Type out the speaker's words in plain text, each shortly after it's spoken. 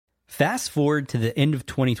Fast forward to the end of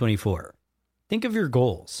 2024. Think of your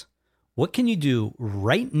goals. What can you do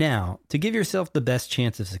right now to give yourself the best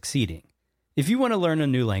chance of succeeding? If you want to learn a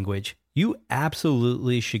new language, you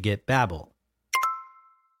absolutely should get Babbel.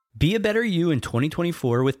 Be a better you in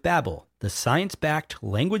 2024 with Babbel, the science-backed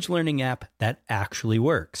language learning app that actually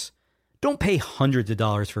works. Don't pay hundreds of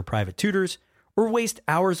dollars for private tutors or waste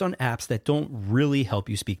hours on apps that don't really help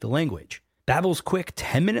you speak the language. Babbel's quick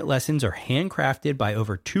 10-minute lessons are handcrafted by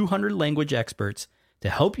over 200 language experts to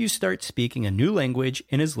help you start speaking a new language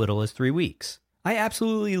in as little as 3 weeks. I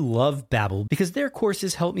absolutely love Babbel because their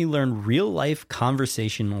courses help me learn real-life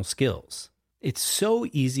conversational skills. It's so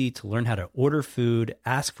easy to learn how to order food,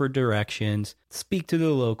 ask for directions, speak to the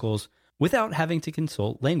locals without having to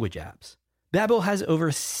consult language apps. Babbel has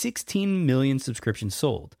over 16 million subscriptions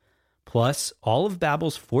sold. Plus, all of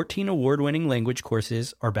Babbel's 14 award-winning language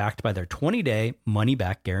courses are backed by their 20-day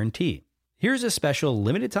money-back guarantee. Here's a special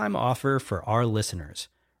limited-time offer for our listeners.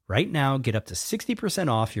 Right now, get up to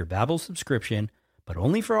 60% off your Babbel subscription, but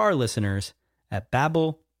only for our listeners at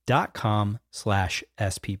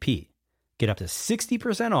babbel.com/SPP. Get up to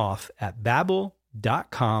 60% off at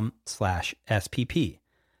babbel.com/SPP.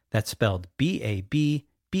 That's spelled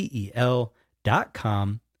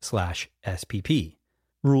BABBEL.com/SPP.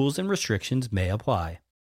 Rules and restrictions may apply.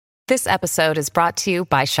 This episode is brought to you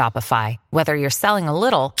by Shopify. Whether you're selling a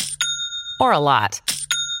little or a lot,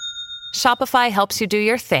 Shopify helps you do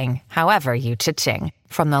your thing, however you cha-ching.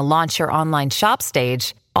 From the launch your online shop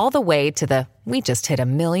stage, all the way to the we just hit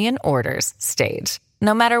 1 million orders stage.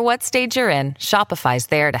 No matter what stage you're in, Shopify's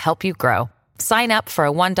there to help you grow. Sign up for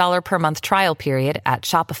a $1 per month trial period at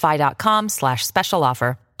shopify.com/special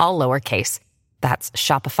offer, all lowercase. That's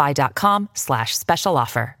shopify.com/special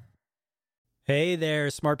offer. Hey there,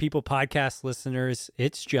 Smart People Podcast listeners.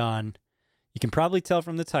 It's John. You can probably tell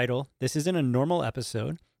from the title, this isn't a normal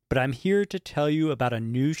episode, but I'm here to tell you about a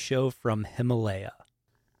new show from Himalaya.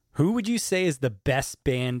 Who would you say is the best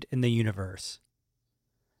band in the universe?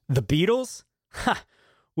 The Beatles? Ha!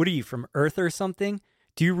 What are you, from Earth or something?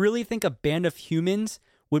 Do you really think a band of humans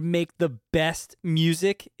would make the best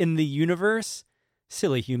music in the universe?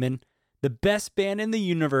 Silly human. The best band in the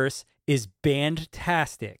universe is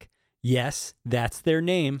Bandtastic. Yes, that's their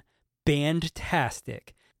name,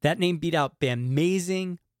 Bandtastic. That name beat out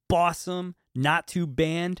Bandmazing, Bossum, Not Too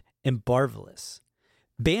Band, and Barvelous.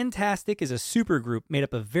 Bandtastic is a supergroup made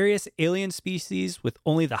up of various alien species with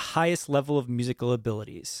only the highest level of musical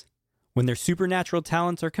abilities. When their supernatural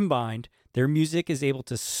talents are combined, their music is able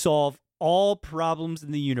to solve all problems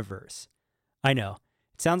in the universe. I know,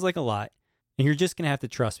 it sounds like a lot, and you're just going to have to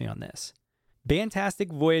trust me on this.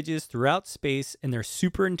 Bandtastic voyages throughout space in their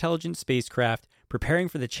super intelligent spacecraft, preparing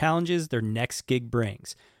for the challenges their next gig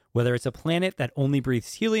brings, whether it's a planet that only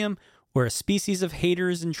breathes helium or a species of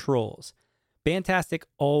haters and trolls. Bandtastic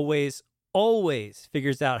always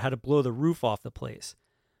figures out how to blow the roof off the place,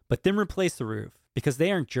 but then replace the roof because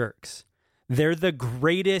they aren't jerks. They're the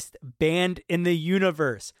greatest band in the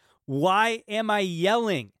universe. Why am I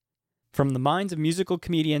yelling? From the minds of musical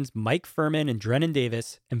comedians Mike Furman and Drennan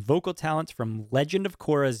Davis, and vocal talents from Legend of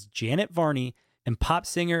Korra's Janet Varney and pop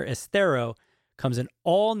singer Estero, comes an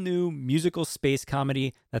all-new musical space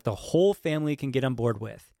comedy that the whole family can get on board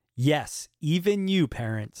with. Yes, even you,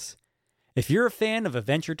 parents. If you're a fan of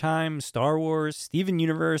Adventure Time, Star Wars, Steven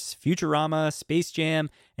Universe, Futurama, Space Jam,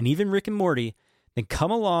 and even Rick and Morty, then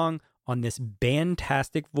come along on this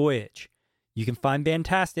Bandtastic voyage. You can find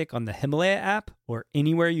Bandtastic on the Himalaya app or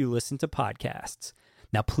anywhere you listen to podcasts.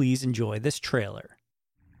 Now please enjoy this trailer.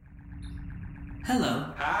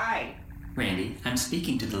 Hello. Hi. Randy, I'm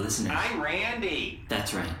speaking to the listeners. I'm Randy.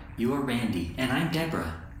 That's right. You are Randy, and I'm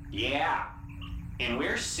Deborah. Yeah. And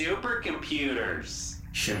we're supercomputers.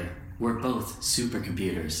 Sure. We're both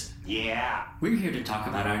supercomputers. Yeah. We're here to talk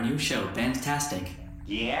about our new show, Bandtastic.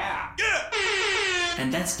 Yeah.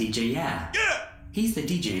 And that's DJ Yeah. He's the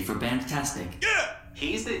DJ for Bandtastic.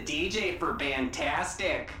 He's the DJ for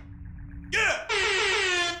Bandtastic.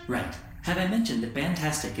 Right. Have I mentioned that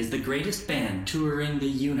Bandtastic is the greatest band touring the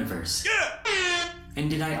universe? And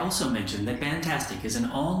did I also mention that Bandtastic is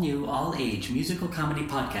an all-new, all-age musical comedy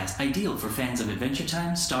podcast ideal for fans of Adventure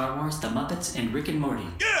Time, Star Wars, The Muppets, and Rick and Morty?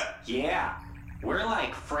 Yeah. We're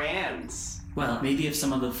like friends. Well, maybe if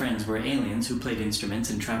some of the friends were aliens who played instruments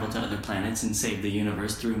and traveled to other planets and saved the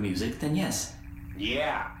universe through music, then yes.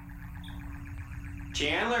 Yeah.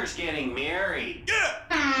 Chandler's getting married.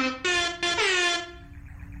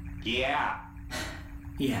 Yeah.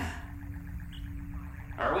 Yeah.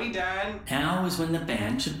 Are we done? Now is when the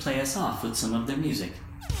band should play us off with some of their music.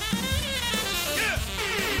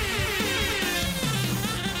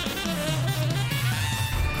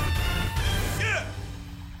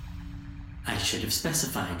 should have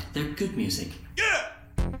specified. They're good music. Yeah!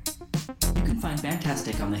 You can find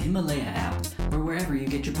Bantastic on the Himalaya app or wherever you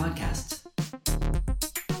get your podcasts.